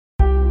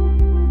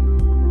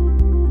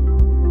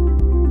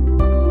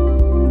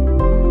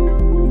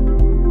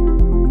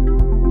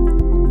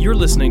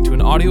listening to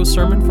an audio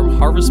sermon from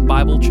Harvest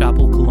Bible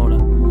Chapel,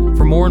 Kelowna.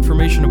 For more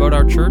information about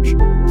our church,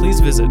 please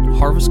visit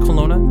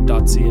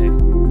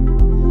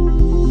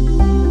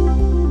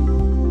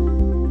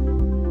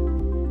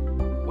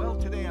harvestkelowna.ca. Well,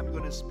 today I'm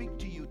going to speak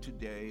to you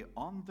today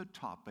on the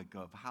topic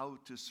of how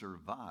to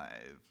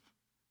survive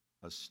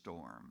a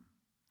storm.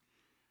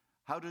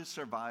 How to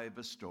survive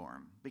a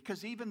storm.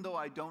 Because even though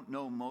I don't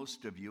know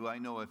most of you, I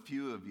know a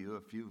few of you, a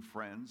few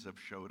friends have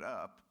showed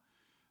up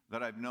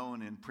that I've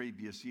known in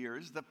previous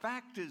years. The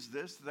fact is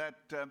this, that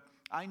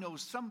I know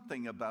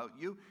something about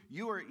you.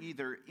 You are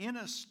either in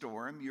a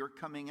storm, you're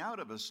coming out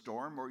of a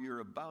storm, or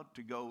you're about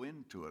to go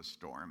into a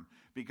storm,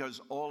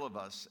 because all of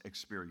us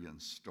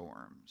experience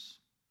storms.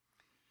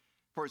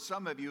 For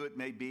some of you, it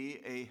may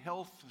be a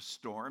health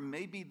storm.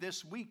 Maybe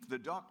this week the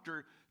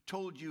doctor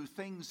told you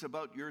things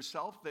about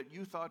yourself that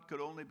you thought could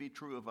only be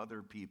true of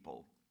other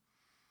people.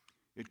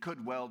 It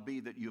could well be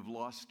that you've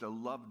lost a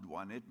loved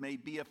one. It may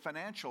be a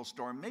financial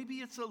storm. Maybe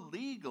it's a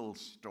legal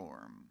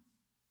storm.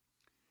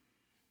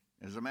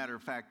 As a matter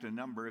of fact, a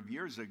number of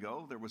years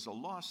ago, there was a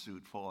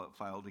lawsuit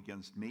filed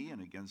against me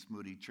and against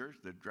Moody Church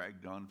that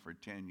dragged on for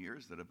 10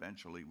 years that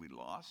eventually we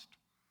lost.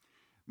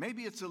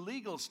 Maybe it's a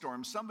legal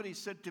storm. Somebody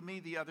said to me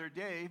the other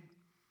day,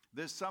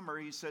 this summer,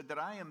 he said that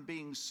I am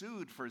being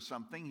sued for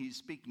something. He's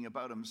speaking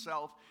about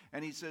himself,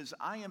 and he says,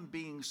 I am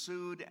being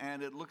sued,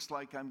 and it looks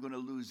like I'm going to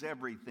lose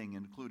everything,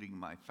 including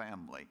my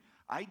family.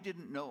 I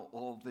didn't know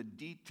all the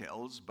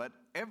details, but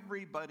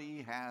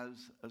everybody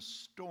has a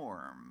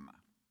storm.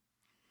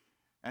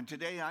 And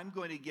today I'm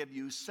going to give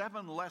you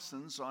 7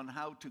 lessons on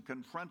how to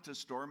confront a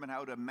storm and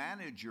how to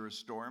manage your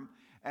storm,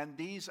 and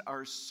these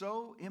are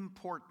so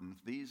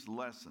important, these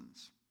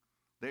lessons.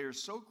 They are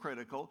so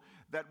critical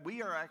that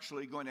we are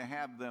actually going to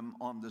have them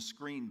on the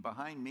screen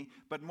behind me.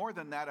 But more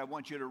than that, I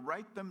want you to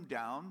write them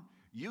down.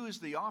 Use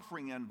the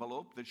offering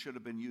envelope that should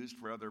have been used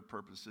for other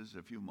purposes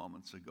a few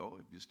moments ago,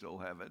 if you still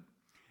have it.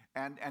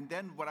 And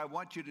then what I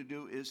want you to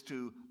do is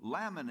to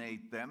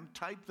laminate them,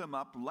 type them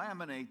up,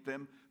 laminate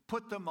them,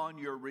 put them on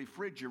your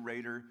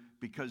refrigerator,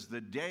 because the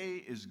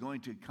day is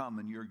going to come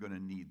and you're going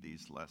to need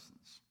these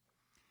lessons.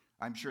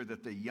 I'm sure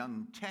that the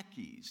young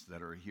techies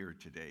that are here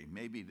today,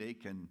 maybe they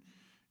can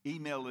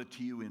email it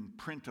to you in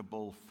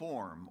printable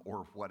form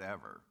or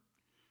whatever.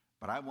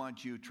 But I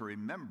want you to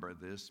remember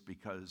this,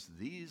 because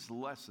these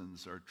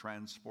lessons are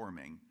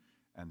transforming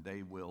and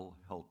they will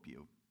help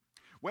you.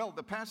 Well,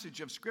 the passage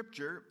of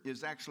Scripture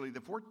is actually the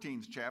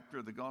 14th chapter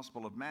of the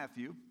Gospel of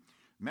Matthew.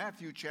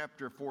 Matthew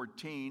chapter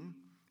 14,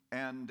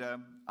 and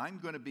I'm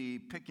going to be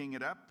picking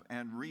it up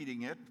and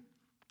reading it,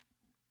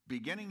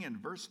 beginning in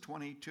verse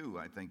 22,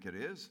 I think it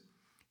is.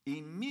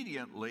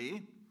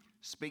 Immediately,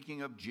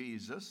 speaking of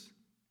Jesus,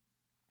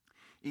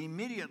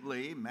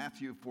 immediately,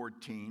 Matthew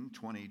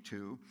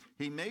 14:22,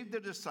 he made the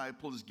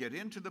disciples get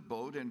into the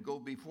boat and go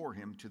before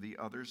him to the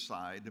other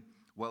side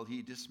while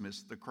he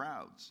dismissed the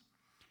crowds.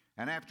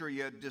 And after he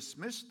had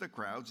dismissed the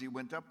crowds, he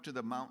went up to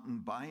the mountain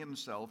by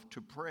himself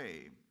to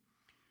pray.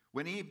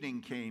 When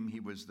evening came, he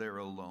was there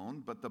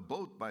alone, but the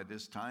boat by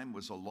this time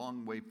was a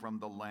long way from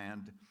the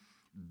land,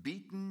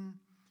 beaten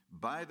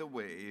by the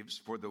waves,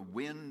 for the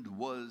wind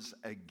was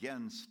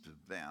against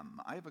them.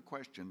 I have a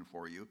question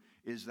for you.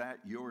 Is that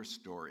your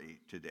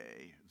story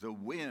today? The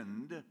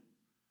wind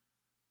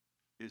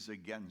is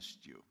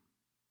against you.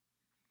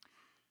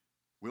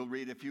 We'll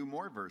read a few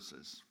more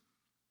verses.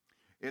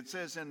 It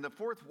says, in the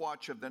 4th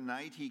watch of the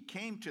night, he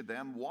came to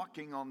them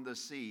walking on the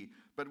sea.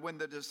 But when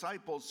the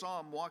disciples saw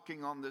him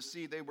walking on the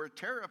sea, they were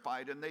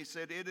terrified, and they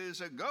said, it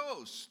is a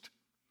ghost.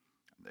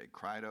 And they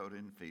cried out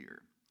in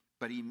fear.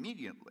 But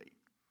immediately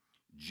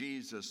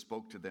Jesus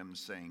spoke to them,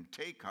 saying,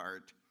 take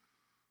heart,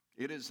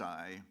 it is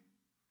I,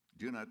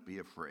 do not be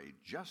afraid.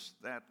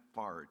 Just that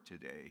far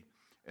today,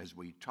 as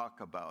we talk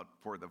about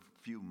for the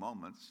few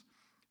moments,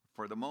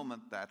 for the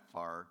moment that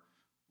far,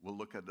 we'll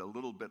look at a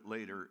little bit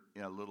later,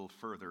 a little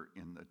further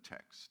in the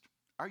text.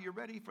 Are you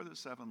ready for the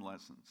 7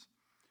 lessons?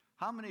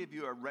 How many of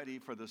you are ready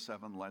for the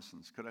 7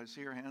 lessons? Could I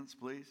see your hands,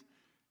 please?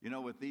 You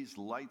know, with these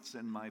lights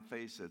in my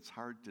face, it's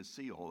hard to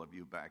see all of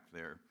you back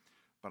there,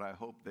 but I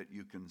hope that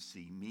you can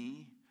see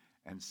me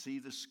and see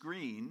the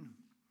screen,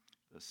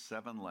 the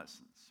 7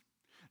 lessons.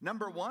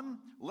 Number 1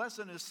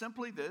 lesson is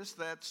simply this,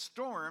 that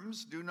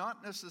storms do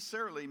not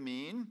necessarily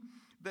mean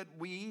that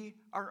we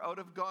are out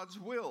of God's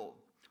will.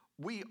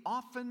 We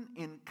often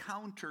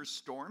encounter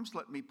storms,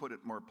 let me put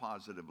it more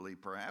positively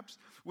perhaps.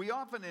 We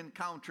often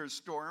encounter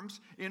storms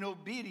in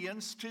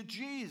obedience to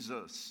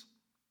Jesus.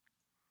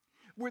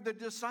 Were the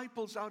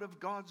disciples out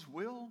of God's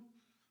will?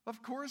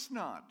 Of course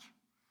not.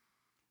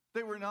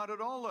 They were not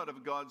at all out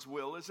of God's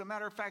will. As a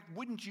matter of fact,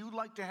 wouldn't you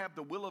like to have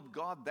the will of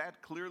God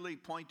that clearly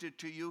pointed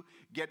to you?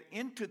 Get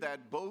into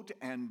that boat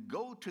and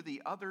go to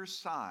the other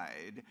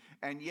side.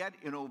 And yet,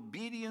 in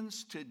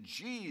obedience to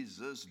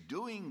Jesus,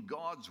 doing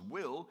God's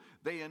will,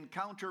 they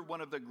encounter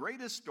one of the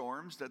greatest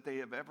storms that they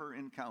have ever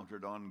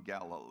encountered on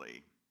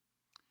Galilee.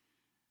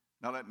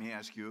 Now, let me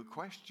ask you a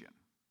question.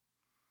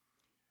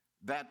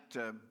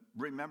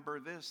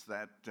 Remember this,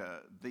 that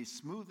the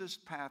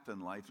smoothest path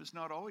in life is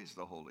not always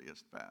the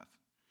holiest path.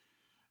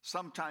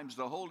 Sometimes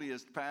the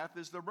holiest path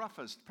is the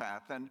roughest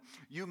path, and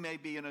you may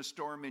be in a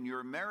storm in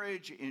your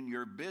marriage, in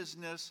your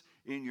business,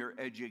 in your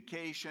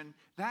education.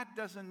 That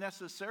doesn't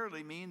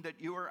necessarily mean that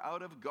you are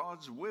out of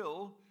God's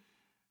will,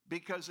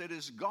 because it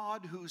is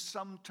God who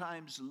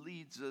sometimes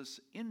leads us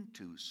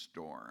into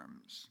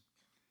storms.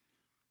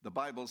 The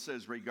Bible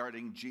says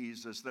regarding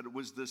Jesus that it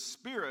was the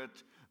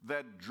Spirit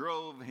that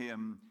drove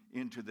him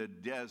into the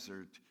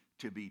desert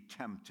to be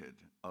tempted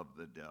of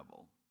the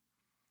devil.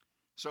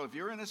 So if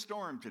you're in a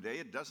storm today,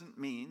 it doesn't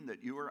mean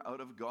that you are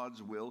out of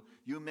God's will.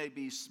 You may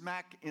be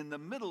smack in the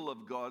middle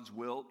of God's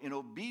will in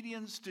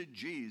obedience to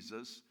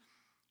Jesus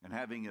and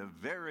having a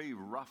very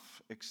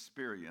rough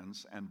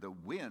experience, and the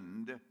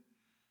wind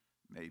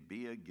may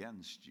be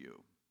against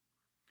you.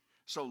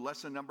 So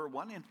lesson number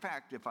one, in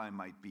fact, if I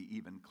might be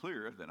even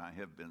clearer than I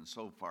have been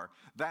so far,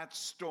 that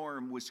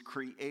storm was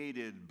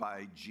created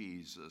by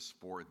Jesus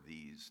for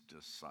these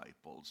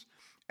disciples.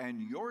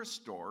 And your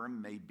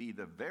storm may be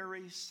the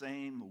very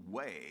same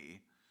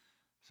way.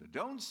 So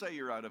don't say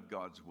you're out of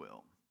God's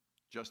will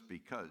just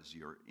because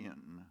you're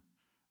in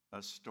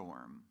a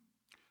storm.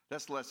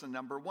 That's lesson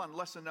number one.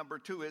 Lesson number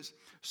two is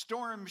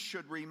storms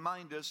should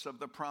remind us of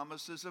the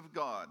promises of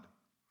God.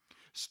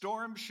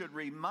 Storms should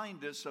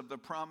remind us of the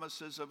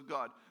promises of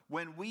God.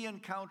 When we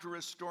encounter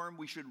a storm,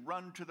 we should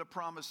run to the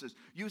promises.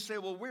 You say,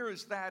 well, where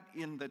is that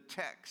in the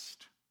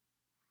text?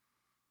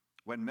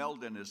 When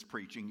Meldon is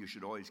preaching, you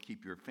should always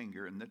keep your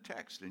finger in the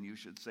text, and you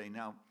should say,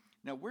 now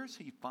where's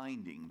he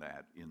finding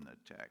that in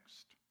the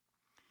text?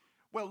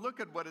 Well, look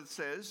at what it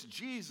says.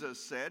 Jesus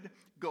said,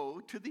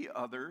 go to the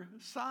other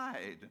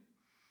side.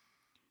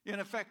 In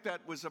effect,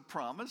 that was a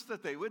promise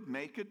that they would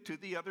make it to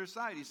the other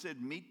side. He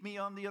said, meet me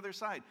on the other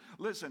side.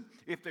 Listen,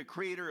 if the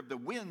creator of the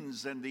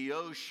winds and the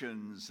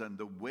oceans and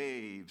the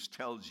waves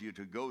tells you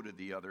to go to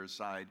the other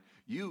side,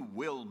 you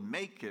will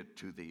make it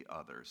to the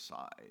other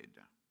side.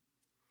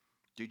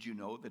 Did you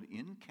know that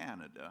in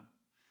Canada,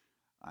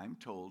 I'm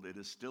told it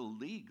is still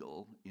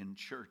legal in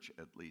church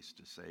at least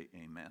to say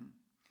amen?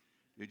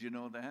 Did you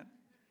know that?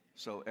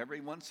 So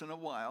every once in a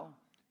while,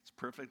 it's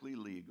perfectly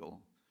legal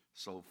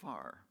so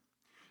far.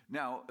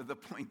 Now, the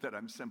point that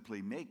I'm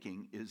simply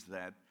making is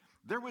that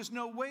there was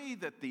no way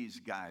that these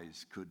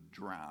guys could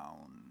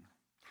drown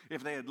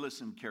if they had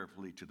listened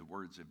carefully to the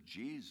words of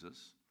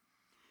Jesus.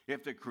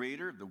 If the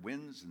creator of the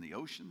winds and the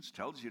oceans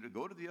tells you to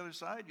go to the other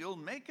side, you'll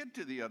make it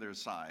to the other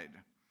side.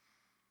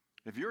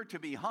 If you're to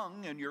be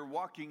hung and you're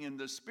walking in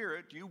the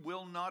Spirit, you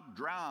will not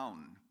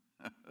drown.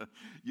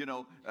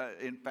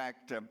 In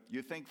fact,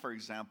 you think, for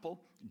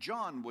example,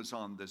 John was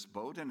on this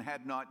boat and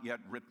had not yet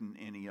written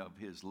any of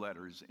his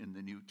letters in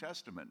the New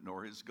Testament,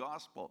 nor his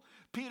gospel.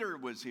 Peter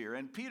was here,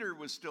 and Peter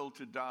was still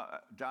to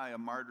die a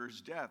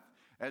martyr's death,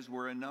 as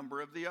were a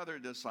number of the other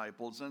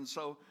disciples. And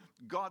so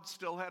God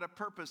still had a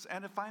purpose.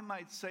 And if I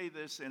might say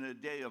this in a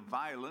day of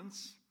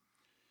violence,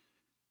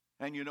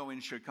 and in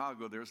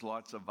Chicago there's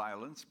lots of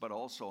violence, but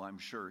also I'm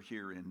sure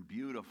here in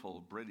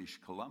beautiful British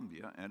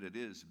Columbia, and it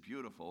is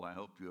beautiful. I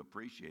hope you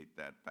appreciate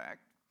that fact.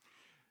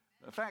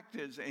 The fact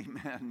is,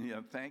 amen,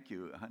 yeah, thank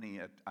you, honey,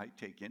 I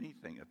take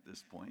anything at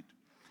this point.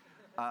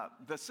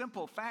 The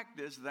simple fact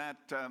is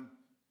that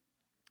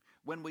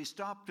when we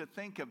stop to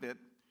think of it,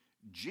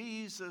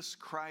 Jesus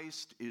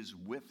Christ is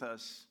with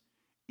us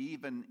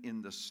even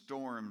in the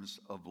storms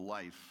of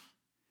life.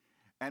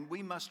 And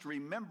we must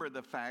remember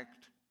the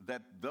fact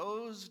that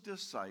those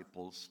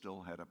disciples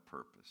still had a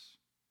purpose.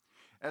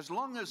 As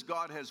long as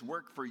God has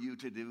work for you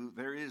to do,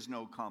 there is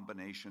no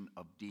combination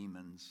of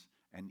demons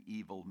and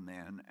evil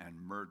men and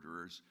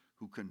murderers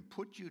who can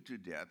put you to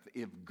death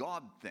if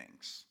God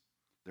thinks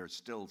there's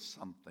still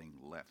something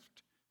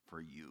left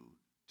for you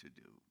to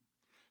do.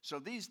 So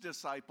these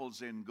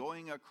disciples, in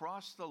going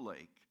across the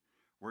lake,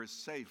 were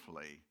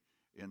safely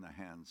in the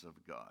hands of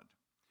God.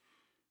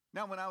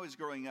 Now, when I was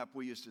growing up,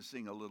 we used to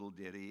sing a little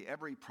ditty.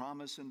 Every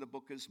promise in the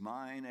book is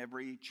mine,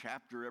 every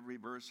chapter, every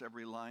verse,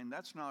 every line.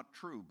 That's not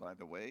true, by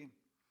the way.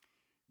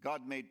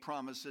 God made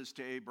promises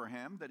to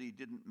Abraham that he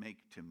didn't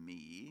make to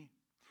me.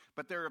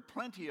 But there are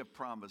plenty of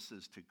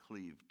promises to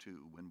cleave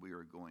to when we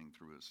are going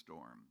through a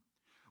storm.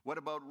 What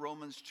about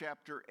Romans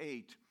chapter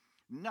 8?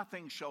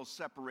 Nothing shall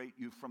separate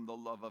you from the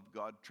love of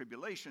God.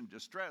 Tribulation,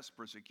 distress,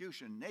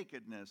 persecution,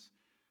 nakedness,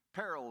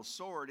 peril,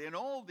 sword. In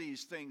all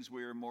these things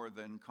we are more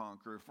than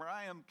conquerors. For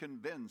I am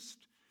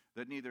convinced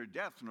that neither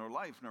death, nor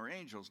life, nor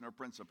angels, nor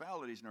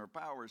principalities, nor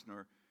powers,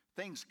 nor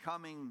things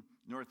coming,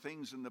 nor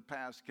things in the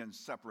past can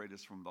separate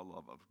us from the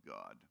love of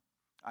God.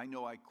 I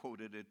know I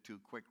quoted it too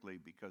quickly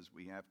because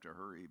we have to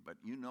hurry, but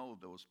you know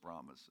those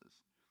promises.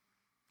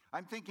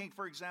 I'm thinking,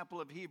 for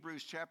example, of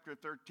Hebrews chapter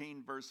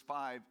 13, verse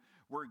 5,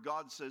 where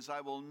God says,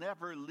 I will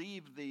never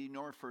leave thee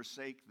nor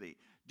forsake thee.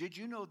 Did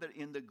you know that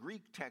in the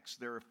Greek text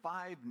there are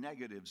 5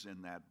 negatives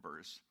in that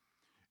verse?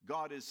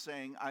 God is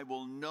saying, I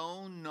will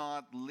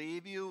not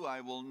leave you.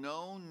 I will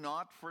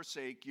not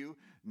forsake you.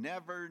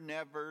 Never,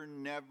 never,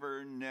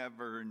 never,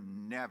 never,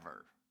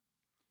 never.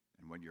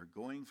 And when you're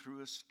going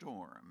through a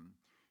storm,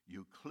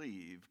 you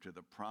cleave to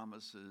the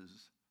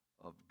promises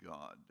of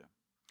God.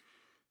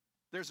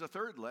 There's a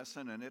third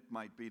lesson, and it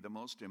might be the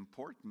most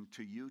important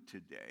to you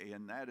today,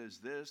 and that is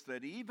this,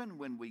 that even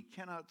when we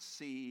cannot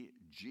see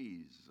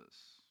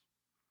Jesus,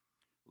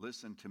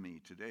 listen to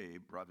me today,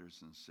 brothers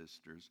and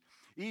sisters,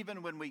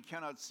 even when we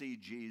cannot see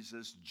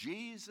Jesus,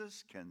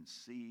 Jesus can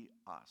see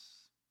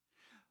us.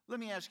 Let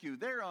me ask you,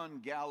 there on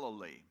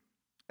Galilee,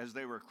 as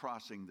they were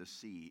crossing the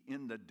sea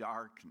in the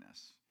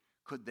darkness,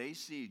 could they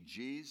see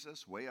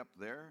Jesus way up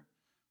there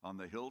on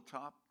the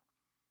hilltop?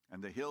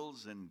 And the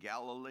hills in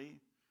Galilee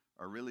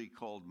are really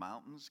called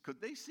mountains.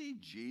 Could they see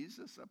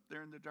Jesus up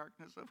there in the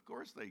darkness? Of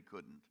course they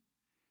couldn't.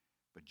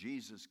 But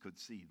Jesus could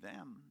see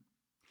them.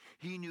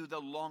 He knew the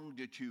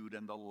longitude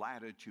and the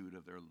latitude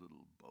of their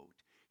little boat.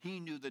 He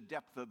knew the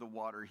depth of the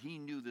water. He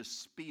knew the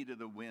speed of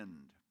the wind.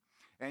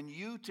 And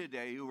you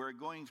today who are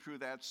going through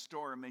that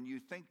storm and you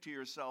think to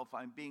yourself,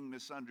 I'm being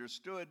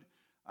misunderstood,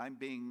 I'm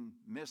being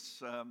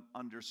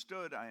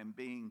misunderstood, I am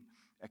being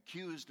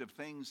accused of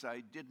things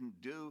I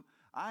didn't do,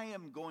 I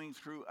am going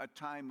through a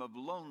time of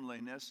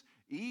loneliness,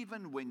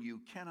 even when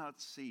you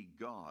cannot see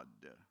God.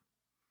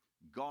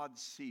 God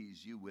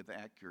sees you with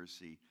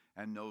accuracy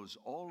and knows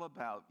all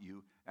about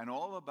you and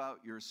all about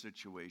your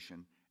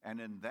situation, and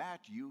in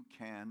that you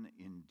can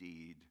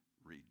indeed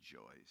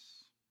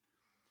rejoice.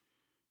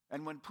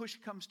 And when push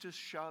comes to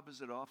shove,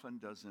 as it often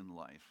does in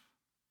life,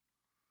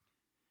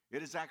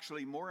 it is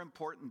actually more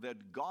important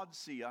that God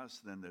see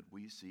us than that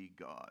we see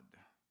God.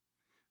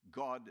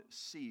 God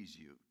sees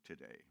you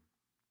today.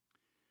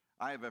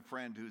 I have a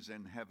friend who's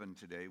in heaven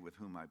today with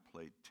whom I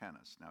played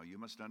tennis. Now, you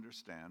must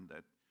understand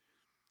that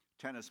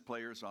tennis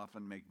players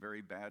often make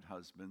very bad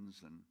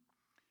husbands and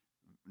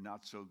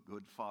not so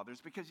good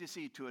fathers, because you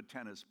see, to a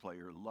tennis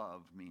player,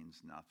 love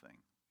means nothing.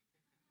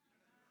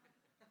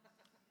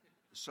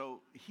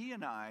 So he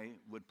and I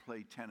would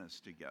play tennis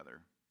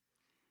together,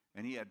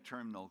 and he had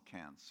terminal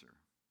cancer.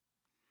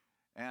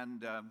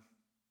 And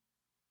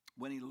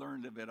when he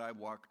learned of it, I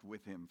walked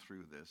with him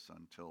through this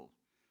until,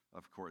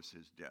 of course,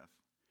 his death.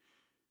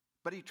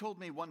 But he told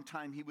me one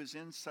time he was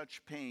in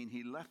such pain,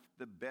 he left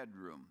the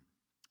bedroom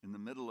in the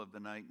middle of the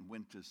night and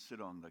went to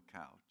sit on the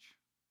couch.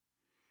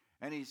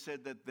 And he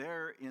said that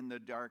there in the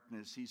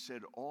darkness, he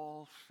said,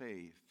 all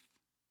faith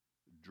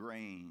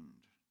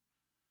drained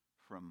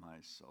from my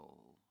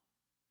soul.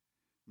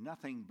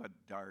 Nothing but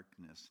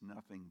darkness,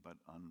 nothing but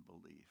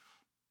unbelief.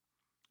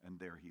 And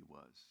there he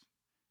was.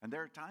 And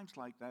there are times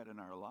like that in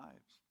our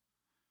lives.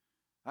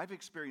 I've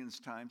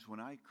experienced times when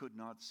I could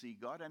not see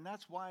God, and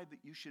that's why that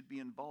you should be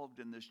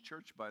involved in this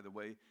church, by the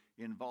way,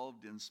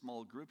 involved in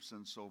small groups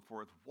and so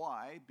forth.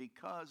 Why?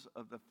 Because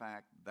of the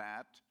fact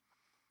that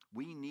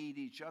we need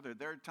each other.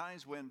 There are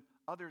times when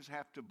others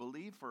have to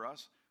believe for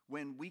us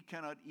when we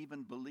cannot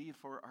even believe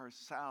for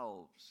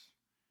ourselves,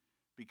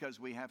 because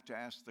we have to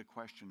ask the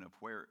question of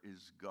where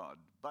is God?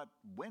 But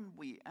when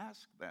we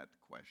ask that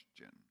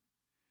question,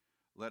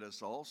 let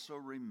us also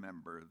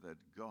remember that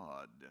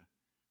God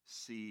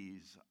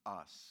sees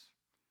us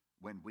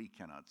when we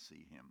cannot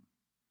see him.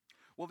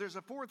 Well, there's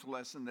a fourth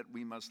lesson that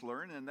we must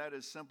learn, and that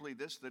is simply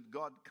this, that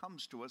God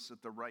comes to us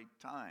at the right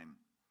time.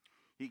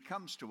 He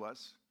comes to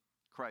us,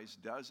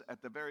 Christ does,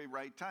 at the very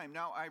right time.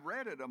 Now, I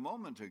read it a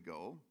moment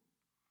ago.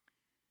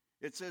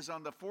 It says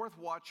on the fourth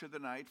watch of the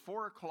night,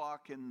 4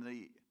 o'clock in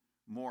the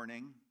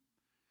morning,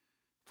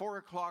 4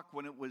 o'clock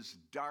when it was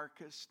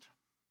darkest,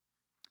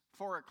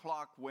 4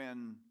 o'clock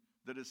when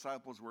the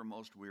disciples were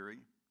most weary.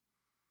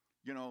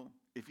 You know,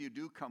 if you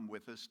do come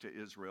with us to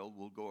Israel,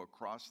 we'll go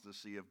across the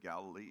Sea of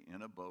Galilee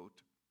in a boat.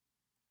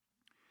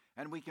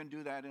 And we can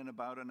do that in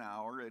about an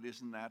hour. It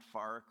isn't that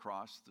far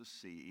across the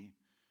sea,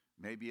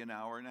 maybe an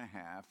hour and a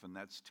half, and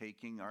that's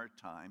taking our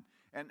time.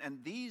 And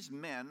these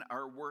men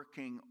are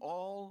working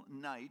all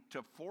night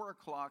to 4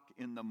 o'clock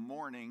in the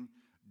morning,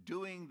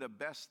 doing the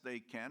best they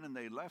can, and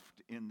they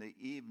left in the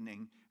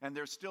evening, and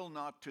they're still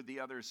not to the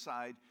other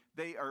side.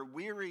 They are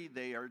weary,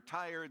 they are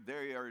tired,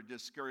 they are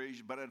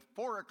discouraged, but at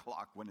 4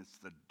 o'clock, when it's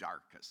the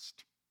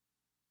darkest,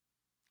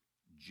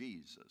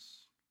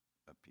 Jesus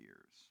appears.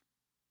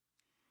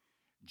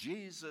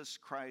 Jesus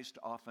Christ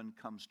often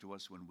comes to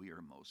us when we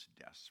are most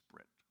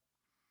desperate,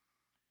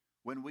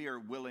 when we are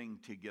willing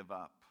to give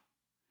up,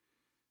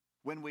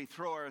 when we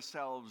throw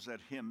ourselves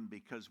at him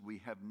because we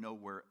have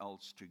nowhere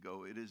else to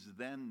go. It is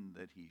then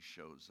that he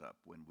shows up,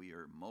 when we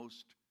are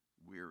most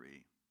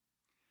weary.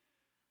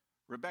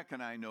 Rebecca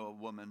and I know a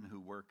woman who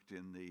worked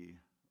in the,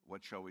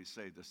 what shall we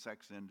say, the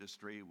sex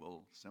industry.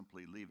 We'll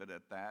simply leave it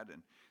at that.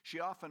 And she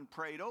often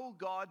prayed, oh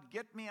God,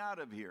 get me out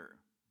of here.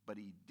 But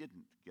he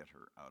didn't get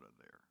her out of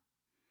there.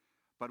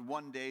 But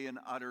one day, in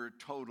utter,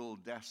 total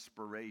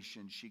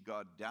desperation, she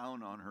got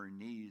down on her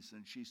knees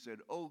and she said,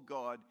 oh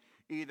God,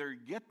 either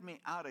get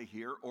me out of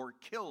here or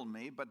kill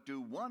me, but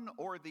do one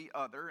or the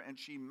other. And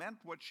she meant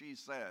what she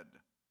said.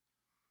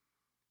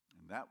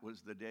 And that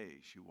was the day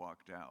she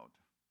walked out.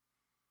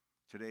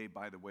 Today,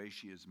 by the way,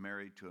 she is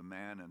married to a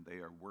man, and they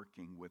are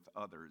working with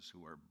others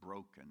who are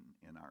broken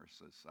in our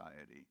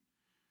society.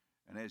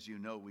 And as you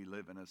know, we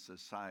live in a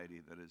society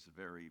that is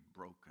very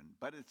broken.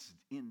 But it's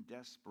in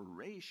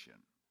desperation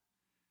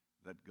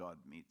that God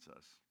meets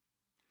us.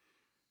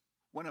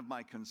 One of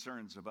my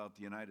concerns about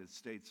the United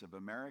States of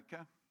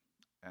America,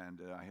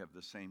 and I have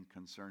the same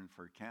concern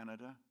for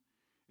Canada,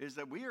 is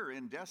that we are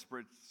in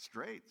desperate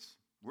straits.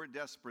 We're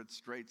desperate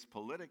straits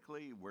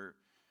politically. We're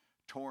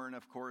torn,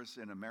 of course,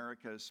 in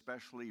America,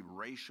 especially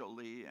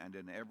racially and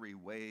in every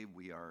way.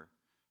 We are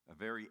a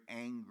very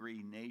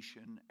angry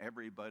nation.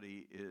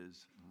 Everybody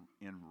is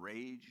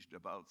enraged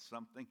about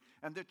something,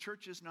 and the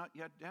church is not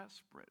yet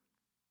desperate.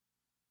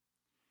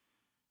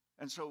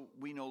 And so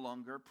we no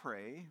longer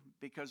pray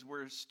because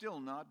we're still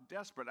not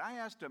desperate. I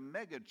asked a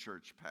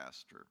megachurch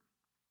pastor,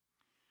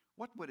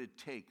 what would it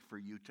take for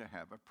you to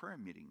have a prayer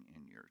meeting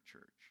in your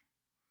church?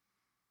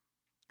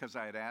 Because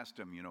I had asked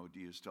him, do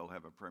you still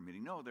have a prayer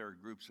meeting? No, there are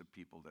groups of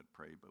people that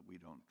pray, but we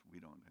don't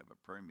have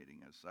a prayer meeting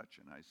as such.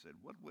 And I said,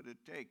 what would it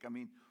take? I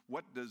mean,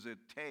 what does it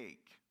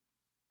take?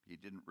 He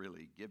didn't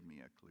really give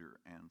me a clear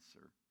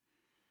answer.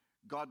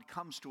 God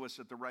comes to us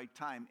at the right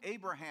time.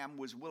 Abraham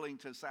was willing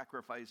to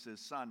sacrifice his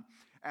son,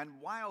 and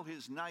while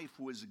his knife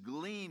was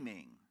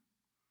gleaming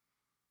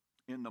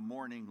in the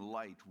morning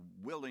light,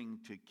 willing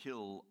to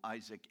kill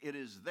Isaac, it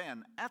is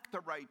then, at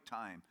the right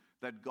time,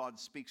 that God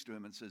speaks to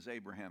him and says,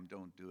 Abraham,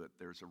 don't do it.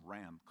 There's a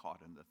ram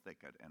caught in the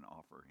thicket, and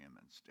offer him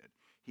instead.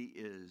 He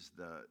is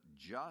the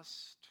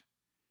just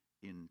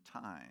in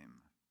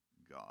time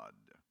God.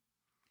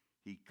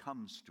 He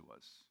comes to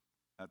us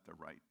at the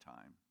right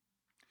time.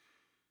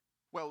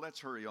 Well, let's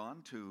hurry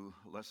on to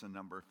lesson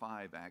number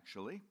 5,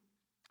 actually.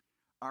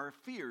 Our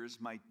fears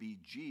might be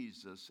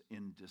Jesus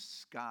in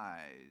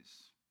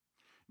disguise.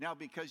 Now,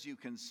 because you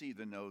can see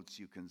the notes,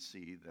 you can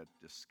see that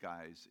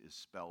disguise is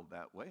spelled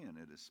that way, and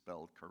it is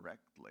spelled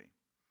correctly.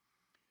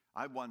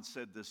 I once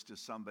said this to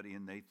somebody,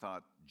 and they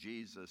thought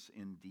Jesus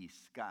in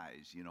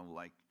disguise,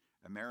 like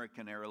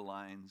American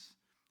Airlines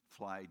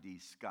fly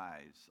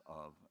disguise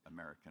of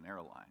American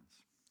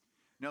Airlines.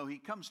 No, he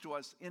comes to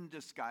us in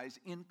disguise,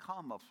 in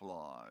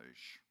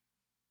camouflage.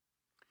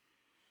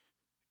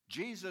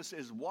 Jesus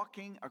is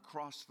walking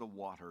across the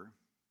water,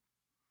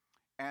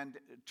 and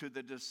to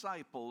the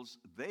disciples,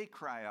 they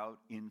cry out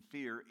in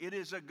fear, "It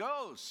is a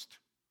ghost!"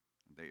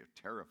 They are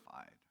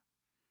terrified.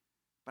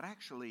 But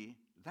actually,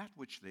 that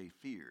which they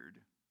feared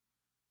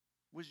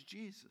was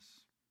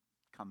Jesus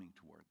coming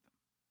toward them.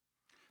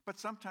 But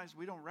sometimes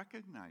we don't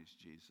recognize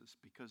Jesus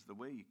because the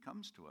way he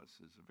comes to us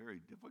is a very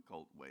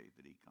difficult way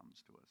that he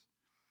comes to us.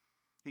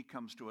 He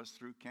comes to us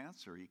through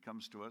cancer. He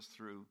comes to us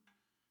through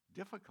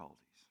difficulties.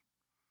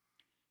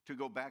 To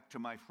go back to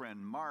my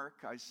friend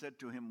Mark, I said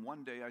to him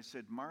one day, I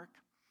said, Mark,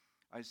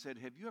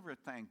 have you ever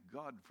thanked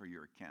God for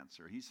your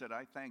cancer? He said,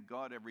 I thank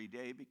God every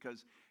day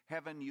because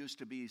heaven used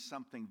to be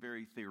something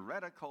very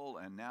theoretical,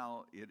 and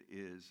now it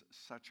is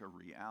such a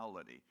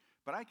reality.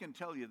 But I can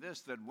tell you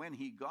this, that when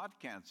he got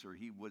cancer,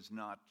 he was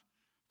not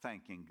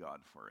thanking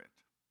God for it.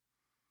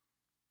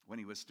 When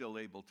he was still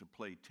able to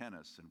play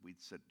tennis and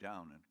we'd sit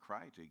down and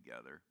cry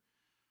together,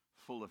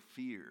 full of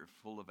fear,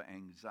 full of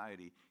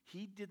anxiety,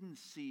 he didn't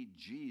see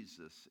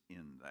Jesus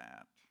in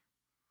that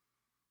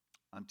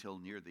until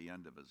near the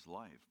end of his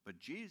life. But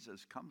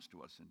Jesus comes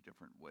to us in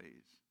different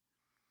ways.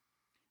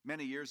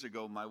 Many years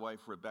ago, my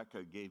wife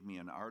Rebecca gave me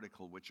an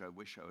article which I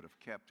wish I would have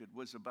kept. It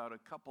was about a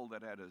couple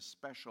that had a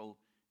special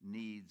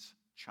needs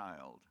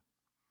child.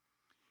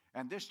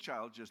 And this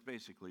child just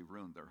basically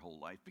ruined their whole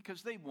life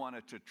because they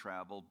wanted to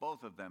travel.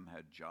 Both of them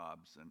had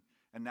jobs,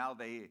 and now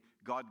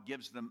God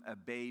gives them a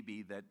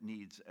baby that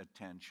needs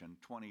attention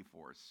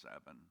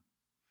 24/7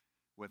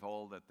 with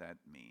all that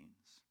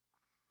means.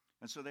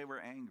 And so they were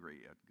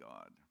angry at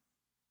God.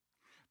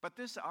 But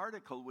this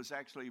article was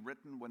actually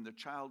written when the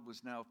child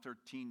was now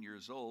 13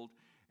 years old,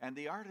 and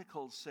the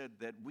article said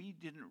that we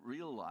didn't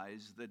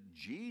realize that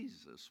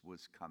Jesus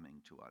was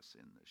coming to us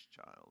in this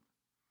child.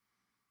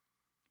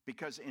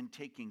 Because in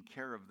taking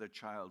care of the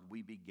child,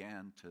 we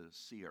began to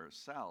see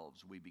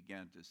ourselves. We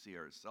began to see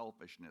our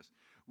selfishness.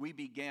 We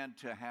began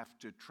to have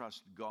to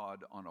trust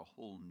God on a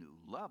whole new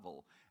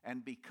level.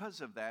 And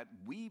because of that,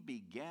 we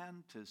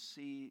began to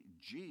see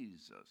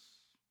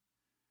Jesus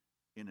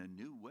in a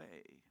new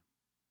way.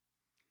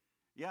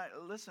 Yeah,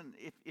 listen,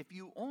 if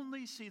you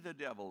only see the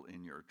devil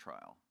in your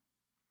trial,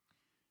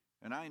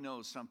 and I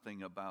know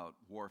something about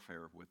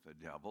warfare with the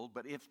devil,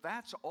 but if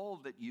that's all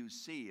that you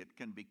see, it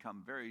can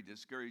become very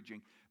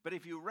discouraging. But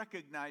if you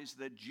recognize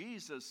that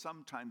Jesus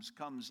sometimes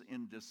comes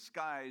in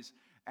disguise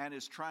and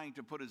is trying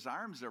to put his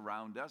arms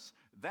around us,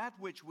 that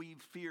which we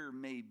fear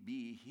may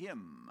be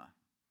him,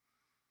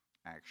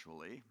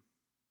 actually.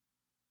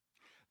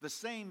 The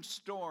same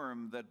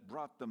storm that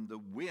brought them the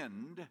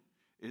wind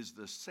is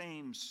the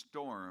same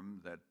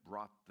storm that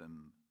brought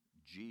them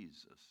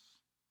Jesus.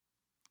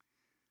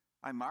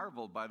 I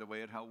marvel, by the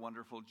way, at how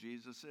wonderful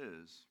Jesus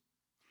is.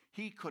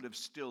 He could have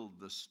stilled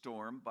the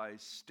storm by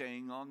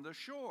staying on the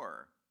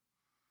shore.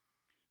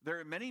 There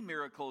are many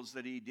miracles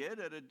that he did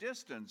at a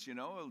distance,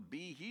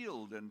 be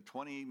healed, and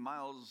 20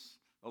 miles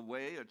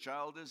away a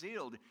child is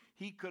healed.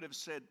 He could have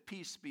said,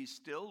 peace be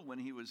still, when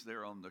he was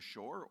there on the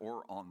shore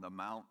or on the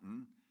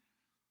mountain.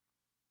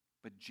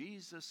 But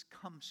Jesus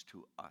comes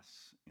to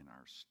us in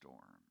our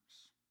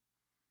storms.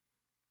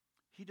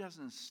 He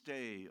doesn't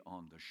stay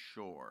on the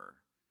shore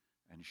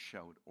and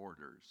shout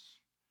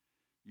orders.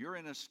 You're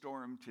in a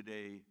storm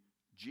today.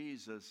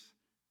 Jesus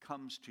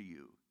comes to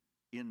you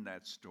in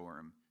that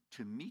storm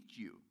to meet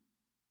you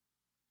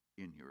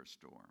in your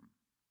storm.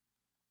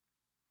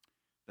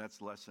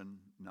 That's lesson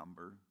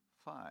number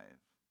 5.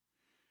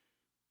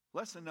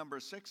 Lesson number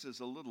 6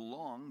 is a little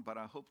long, but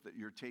I hope that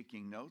you're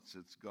taking notes.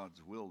 It's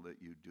God's will that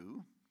you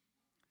do.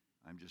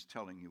 I'm just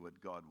telling you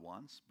what God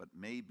wants, but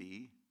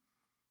maybe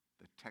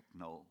the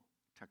technological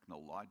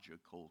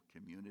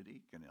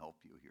community can help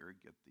you here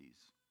get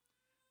these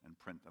and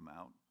print them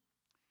out.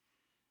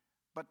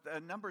 But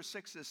number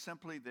 6 is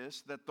simply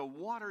this, that the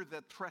water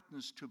that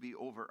threatens to be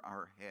over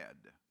our head,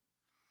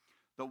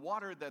 the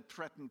water that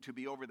threatened to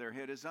be over their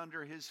head is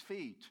under his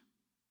feet.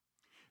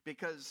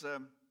 Because,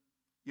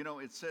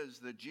 it says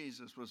that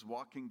Jesus was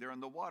walking there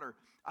on the water.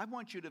 I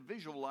want you to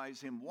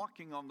visualize him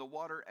walking on the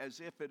water as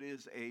if it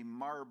is a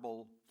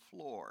marble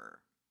floor.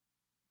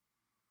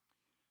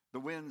 The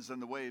winds and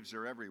the waves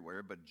are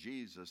everywhere, but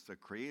Jesus, the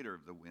creator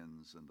of the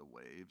winds and the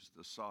waves,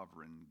 the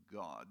sovereign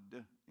God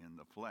in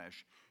the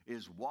flesh,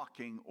 is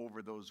walking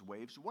over those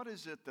waves. What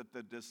is it that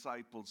the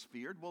disciples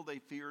feared? Well, they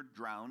feared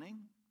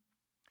drowning.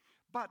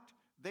 But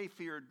the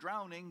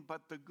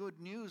good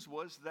news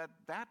was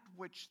that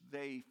which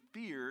they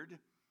feared,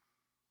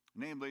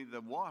 namely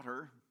the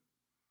water,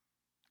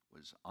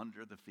 was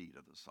under the feet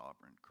of the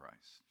sovereign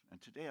Christ.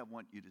 And today I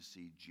want you to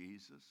see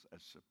Jesus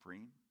as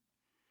supreme.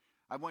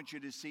 I want you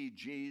to see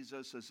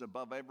Jesus as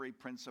above every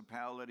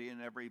principality and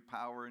every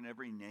power and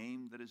every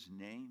name that is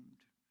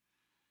named.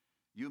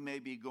 You may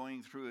be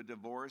going through a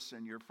divorce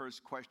and your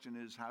first question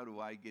is, how do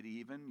I get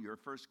even? Your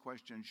first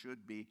question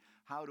should be,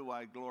 how do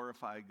I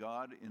glorify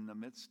God in the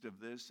midst of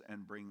this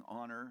and bring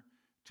honor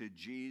to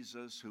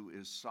Jesus, who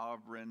is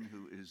sovereign,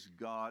 who is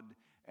God?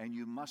 And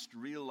you must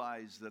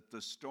realize that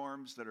the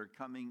storms that are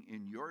coming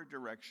in your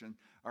direction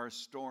are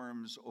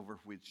storms over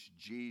which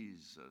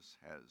Jesus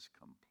has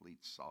complete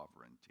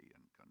sovereignty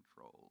and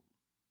control.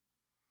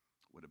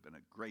 Would have been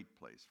a great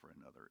place for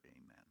another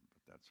amen,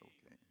 but that's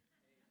okay.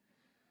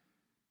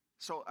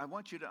 So I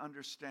want you to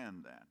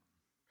understand that.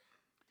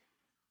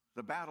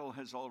 The battle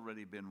has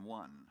already been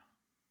won.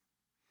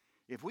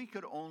 If we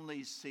could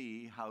only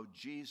see how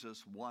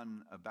Jesus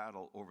won a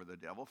battle over the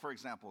devil, for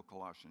example,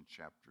 Colossians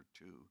chapter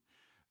 2,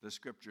 the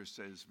scripture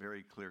says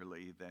very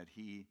clearly that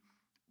he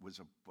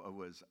was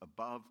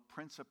above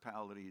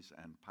principalities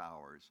and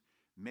powers,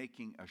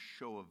 making a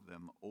show of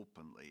them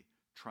openly,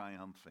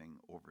 triumphing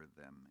over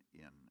them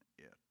in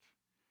it.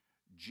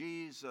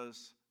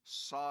 Jesus,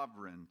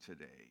 sovereign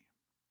today.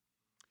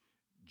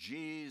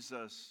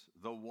 Jesus,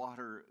 the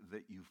water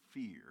that you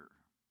fear.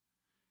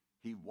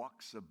 He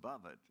walks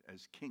above it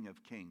as King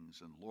of Kings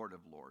and Lord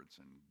of Lords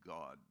and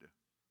God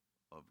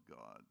of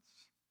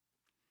gods.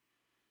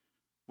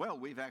 Well,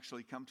 we've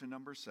actually come to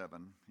number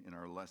 7 in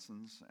our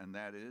lessons, and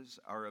that is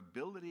our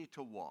ability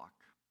to walk.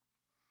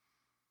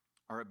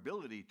 Our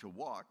ability to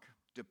walk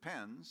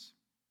depends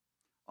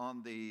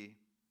on the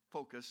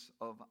focus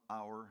of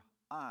our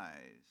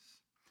eyes.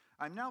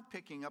 I'm now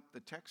picking up the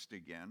text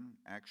again,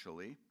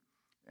 actually,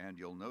 and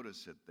you'll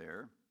notice it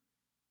there.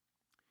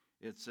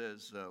 It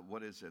says,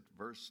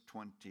 verse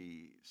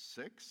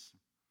 26?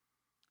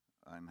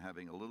 I'm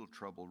having a little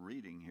trouble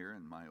reading here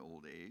in my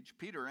old age.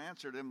 Peter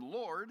answered him,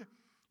 Lord,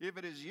 if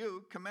it is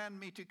you, command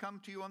me to come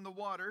to you on the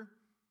water.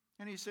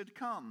 And he said,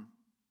 come.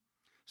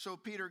 So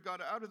Peter got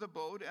out of the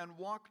boat and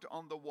walked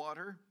on the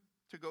water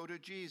to go to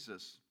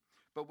Jesus.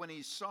 But when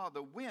he saw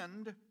the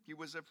wind, he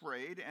was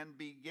afraid, and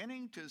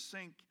beginning to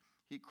sink,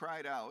 he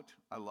cried out.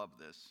 I love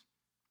this.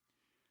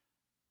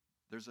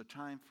 There's a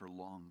time for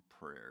long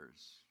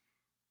prayers.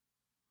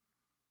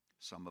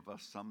 Some of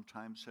us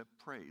sometimes have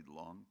prayed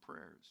long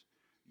prayers.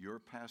 Your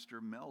Pastor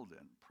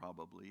Meldon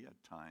probably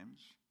at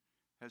times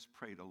has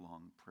prayed a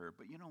long prayer.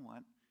 But you know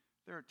what?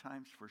 There are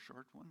times for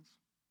short ones.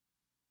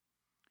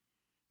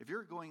 If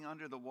you're going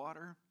under the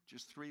water,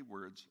 just 3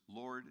 words,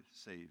 Lord,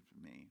 save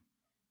me.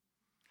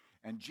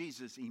 And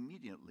Jesus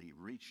immediately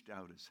reached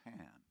out his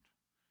hand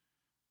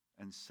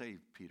and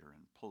saved Peter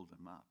and pulled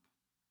him up.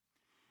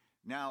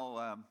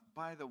 Now,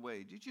 by the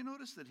way, did you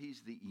notice that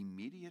he's the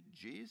immediate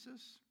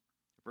Jesus?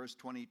 Verse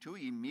 22,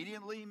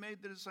 immediately he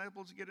made the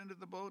disciples get into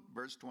the boat.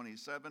 Verse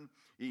 27,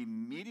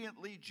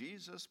 immediately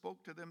Jesus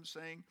spoke to them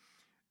saying,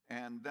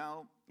 and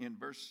now in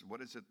verse,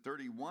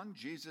 31,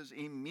 Jesus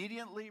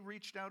immediately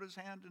reached out his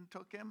hand and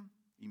took him.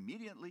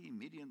 Immediately,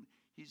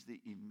 he's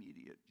the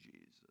immediate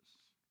Jesus.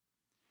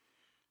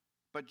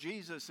 But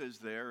Jesus is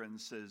there and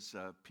says,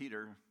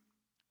 Peter,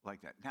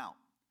 like that. Now,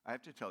 I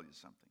have to tell you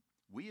something.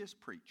 We as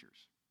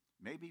preachers,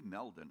 maybe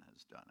Meldon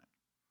has done it.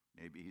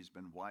 Maybe he's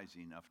been wise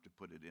enough to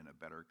put it in a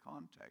better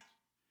context.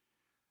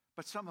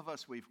 But some of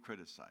us, we've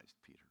criticized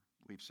Peter.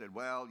 We've said,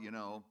 well,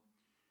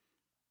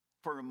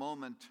 for a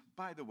moment,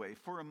 by the way,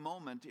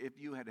 if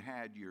you had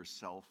had your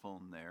cell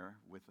phone there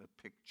with a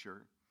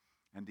picture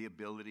and the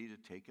ability to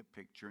take a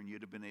picture and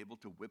you'd have been able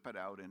to whip it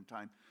out in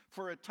time,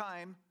 for a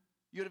time,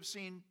 you'd have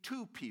seen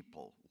 2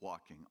 people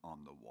walking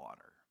on the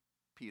water,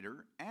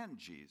 Peter and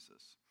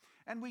Jesus.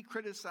 And we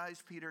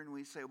criticize Peter and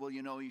we say, well,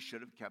 he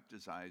should have kept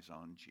his eyes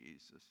on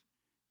Jesus.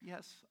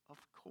 Yes, of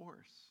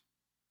course.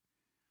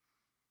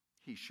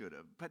 He should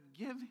have. But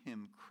give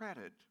him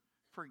credit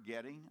for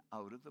getting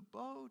out of the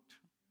boat.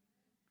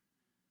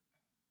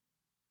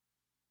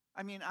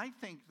 I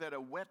think that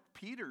a wet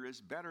Peter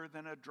is better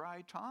than a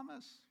dry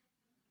Thomas.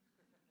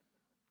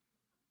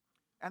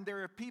 And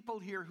there are people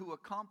here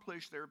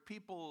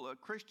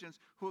Christians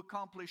who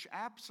accomplish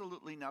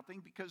absolutely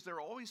nothing because they're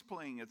always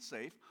playing it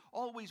safe,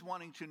 always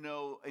wanting to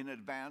know in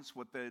advance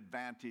what the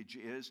advantage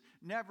is,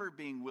 never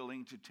being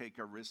willing to take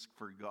a risk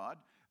for God.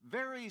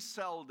 Very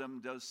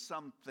seldom does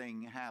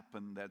something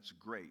happen that's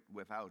great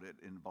without it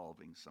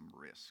involving some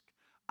risk.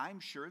 I'm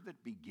sure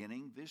that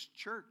beginning this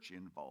church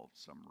involved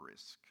some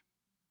risk.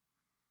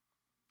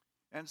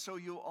 And so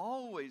you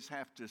always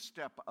have to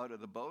step out of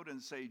the boat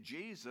and say,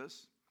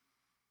 Jesus,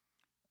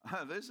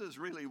 this is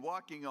really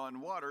walking on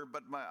water,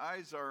 but my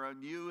eyes are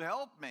on you,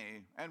 help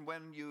me. And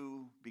when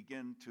you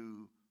begin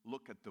to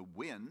look at the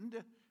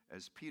wind,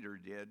 as Peter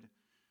did,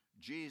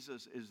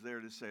 Jesus is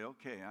there to say,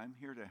 okay, I'm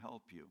here to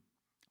help you.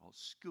 I'll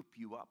scoop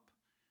you up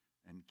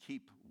and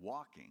keep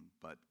walking,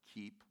 but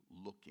keep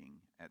looking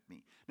at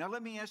me. Now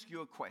let me ask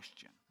you a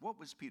question. What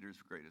was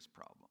Peter's greatest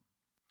problem?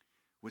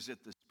 Was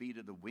it the speed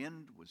of the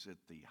wind? Was it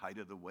the height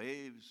of the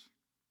waves?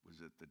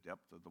 Was it the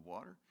depth of the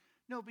water?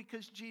 No,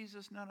 because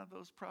Jesus, none of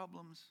those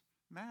problems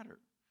matter.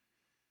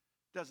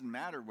 It doesn't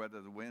matter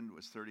whether the wind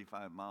was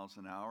 35 miles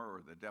an hour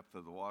or the depth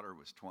of the water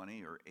was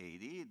 20 or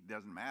 80. It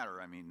doesn't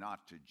matter,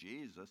 not to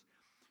Jesus.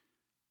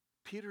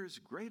 Peter's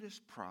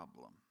greatest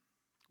problem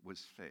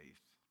was faith,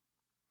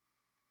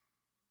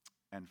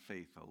 and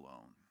faith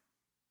alone.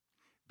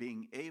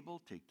 Being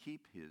able to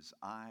keep his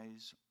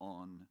eyes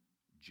on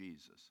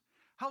Jesus.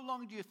 How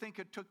long do you think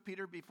it took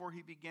Peter before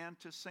he began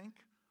to sink?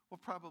 Well,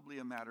 probably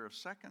a matter of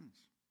seconds.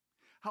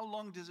 How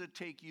long does it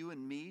take you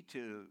and me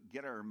to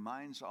get our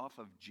minds off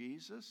of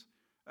Jesus?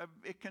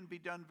 It can be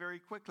done very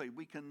quickly.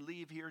 We can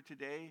leave here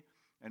today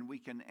and we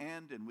can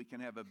end and we can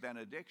have a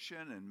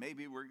benediction and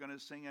maybe we're going to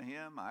sing a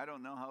hymn. I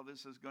don't know how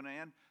this is going to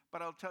end,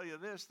 but I'll tell you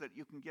this, that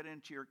you can get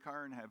into your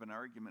car and have an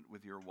argument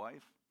with your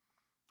wife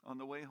on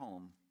the way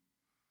home.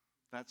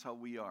 That's how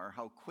we are,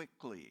 how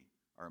quickly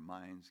our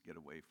minds get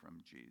away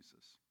from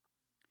Jesus.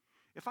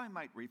 If I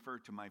might refer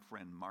to my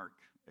friend Mark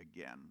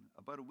again,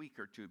 about a week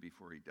or two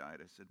before he died,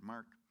 I said,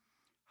 Mark,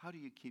 how do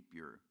you keep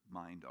your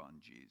mind on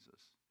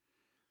Jesus?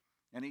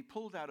 And he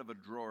pulled out of a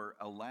drawer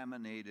a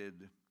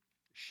laminated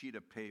sheet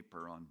of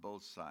paper on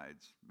both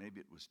sides. Maybe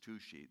it was 2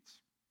 sheets.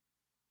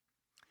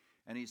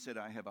 And he said,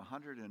 I have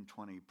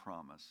 120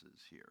 promises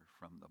here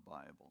from the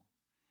Bible.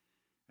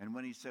 And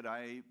when he said,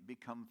 I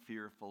become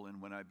fearful,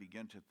 and when I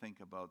begin to think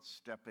about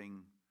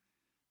stepping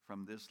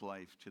from this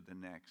life to the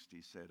next,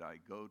 he said, I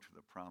go to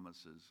the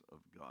promises of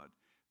God.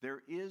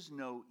 There is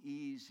no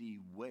easy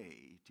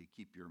way to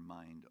keep your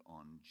mind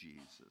on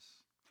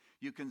Jesus.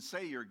 You can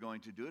say you're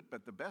going to do it,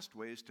 but the best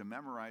way is to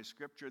memorize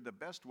Scripture. The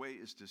best way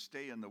is to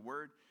stay in the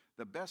Word.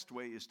 The best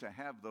way is to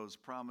have those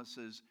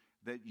promises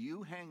that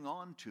you hang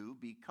on to,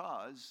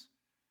 because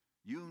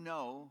you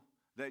know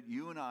that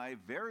you and I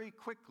very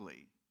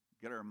quickly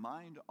get our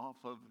mind off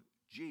of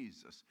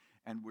Jesus,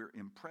 and we're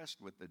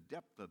impressed with the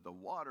depth of the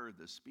water,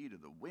 the speed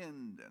of the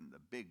wind, and the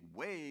big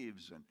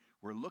waves, and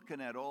we're looking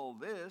at all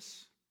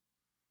this,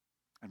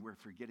 and we're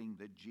forgetting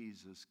that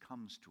Jesus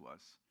comes to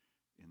us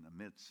in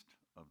the midst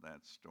of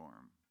that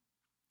storm.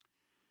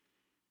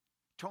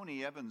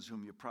 Tony Evans,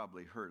 whom you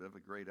probably heard of, a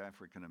great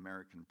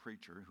African-American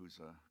preacher who's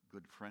a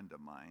good friend of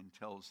mine,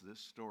 tells this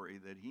story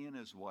that he and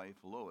his wife,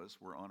 Lois,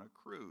 were on a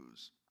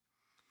cruise.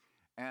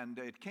 And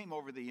it came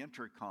over the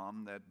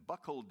intercom that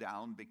buckle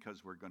down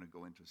because we're going to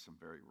go into some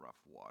very rough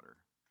water.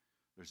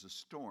 There's a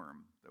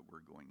storm that we're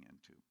going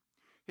into.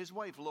 His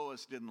wife,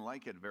 Lois, didn't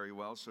like it very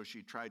well, so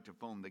she tried to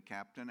phone the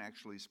captain,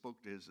 actually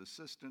spoke to his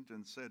assistant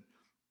and said,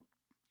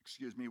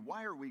 excuse me,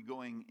 why are we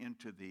going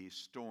into the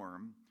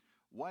storm?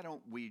 Why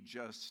don't we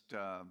just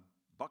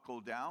buckle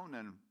down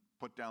and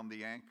put down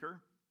the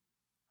anchor,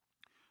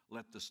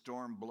 let the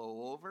storm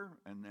blow over,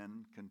 and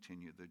then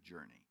continue the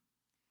journey?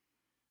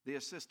 The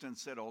assistant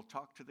said, I'll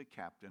talk to the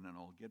captain and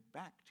I'll get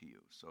back to you.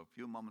 So a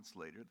few moments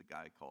later, the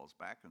guy calls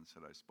back and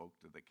said, I spoke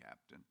to the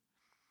captain.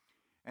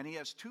 And he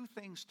has 2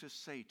 things to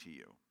say to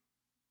you.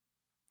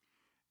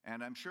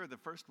 And I'm sure the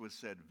first was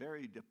said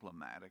very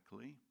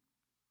diplomatically.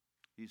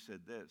 He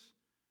said this,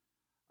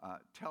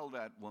 tell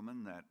that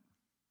woman that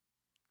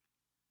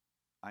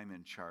I'm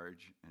in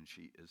charge and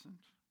she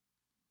isn't.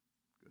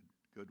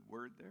 Good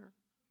word there.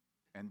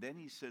 And then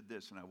he said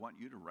this, and I want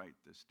you to write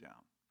this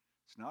down.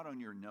 It's not on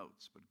your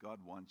notes, but God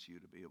wants you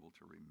to be able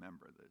to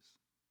remember this.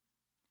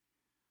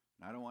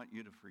 And I don't want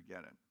you to forget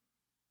it.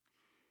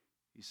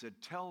 He said,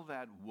 tell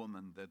that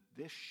woman that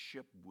this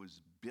ship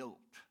was built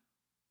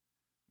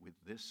with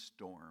this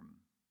storm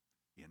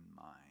in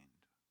mind.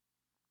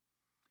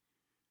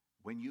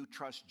 When you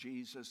trust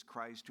Jesus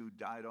Christ, who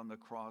died on the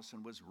cross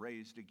and was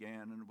raised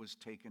again and was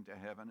taken to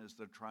heaven as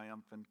the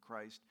triumphant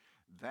Christ,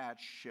 that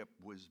ship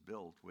was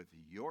built with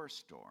your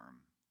storm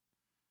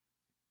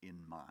in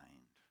mind.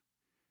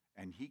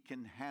 and he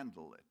can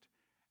handle it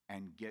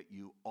and get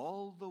you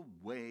all the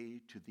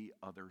way to the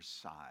other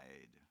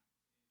side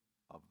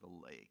of the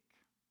lake.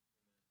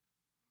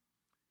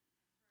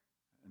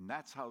 And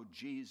that's how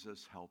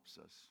Jesus helps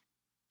us.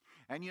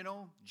 And you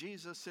know,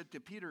 Jesus said to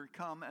Peter,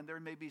 come, and there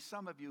may be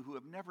some of you who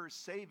have never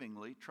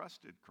savingly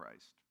trusted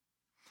Christ.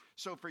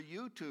 So for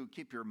you to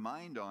keep your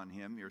mind on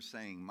him, you're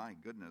saying, my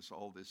goodness,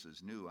 all this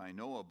is new. I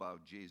know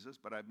about Jesus,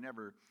 but I've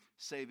never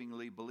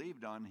savingly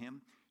believed on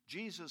him.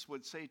 Jesus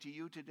would say to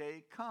you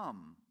today,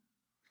 come.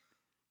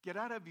 Get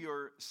out of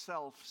your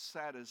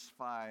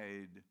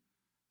self-satisfied,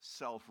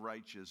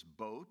 self-righteous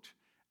boat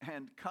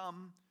and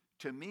come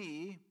to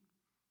me.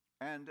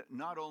 And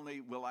not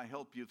only will I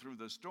help you through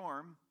the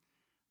storm,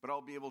 but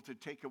I'll be able to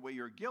take away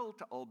your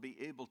guilt. I'll be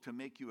able to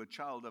make you a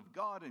child of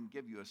God and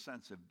give you a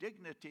sense of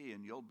dignity,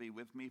 and you'll be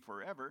with me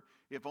forever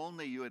if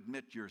only you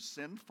admit your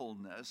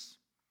sinfulness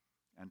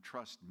and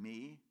trust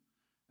me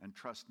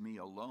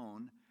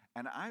alone,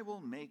 and I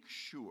will make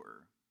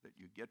sure that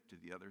you get to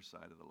the other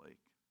side of the lake.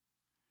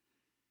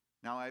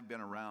 Now, I've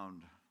been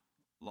around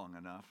long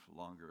enough,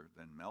 longer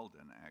than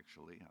Meldon,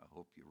 actually. I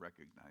hope you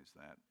recognize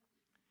that.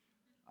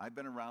 I've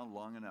been around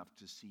long enough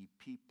to see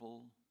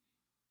people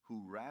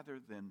who, rather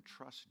than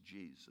trust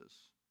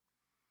Jesus,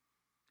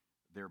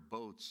 their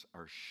boats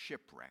are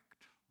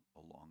shipwrecked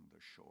along the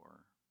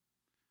shore.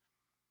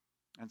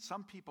 And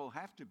some people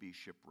have to be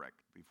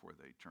shipwrecked before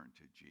they turn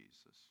to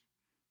Jesus.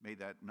 May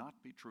that not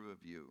be true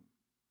of you.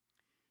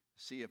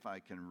 See if I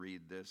can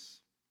read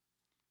this.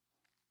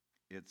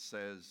 It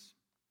says,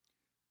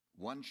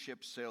 one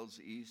ship sails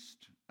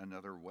east,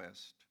 another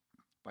west,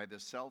 by the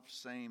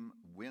selfsame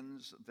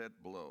winds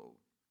that blow.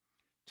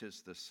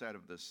 'Tis the set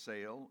of the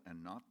sail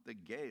and not the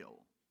gale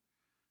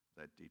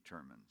that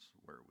determines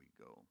where we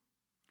go.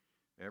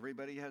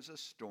 Everybody has a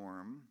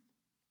storm.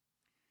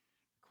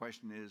 The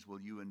question is,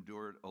 will you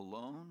endure it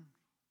alone,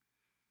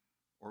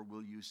 or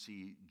will you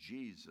see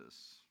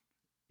Jesus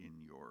in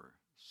your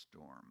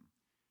storm?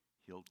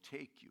 He'll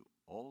take you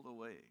all the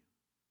way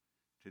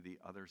to the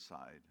other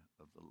side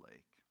of the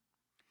lake.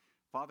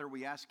 Father,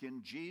 we ask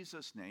in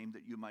Jesus' name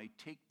that you might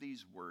take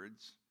these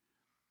words,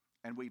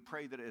 and we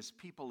pray that as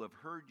people have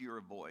heard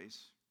your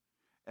voice,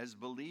 as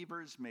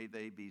believers, may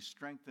they be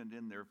strengthened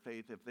in their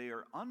faith. If they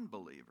are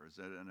unbelievers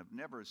and have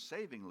never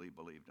savingly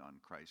believed on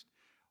Christ,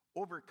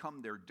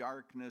 overcome their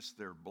darkness,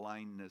 their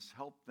blindness,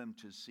 help them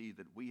to see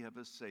that we have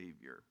a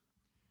Savior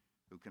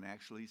who can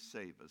actually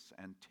save us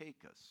and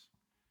take us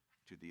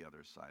to the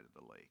other side of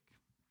the lake.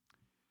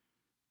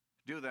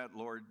 Do that,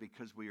 Lord,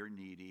 because we are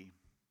needy.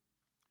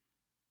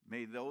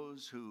 May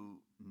those who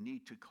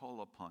need to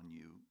call upon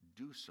you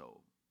do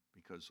so,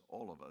 because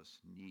all of us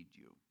need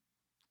you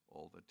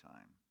all the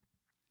time.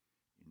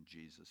 In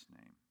Jesus'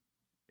 name,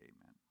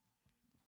 amen.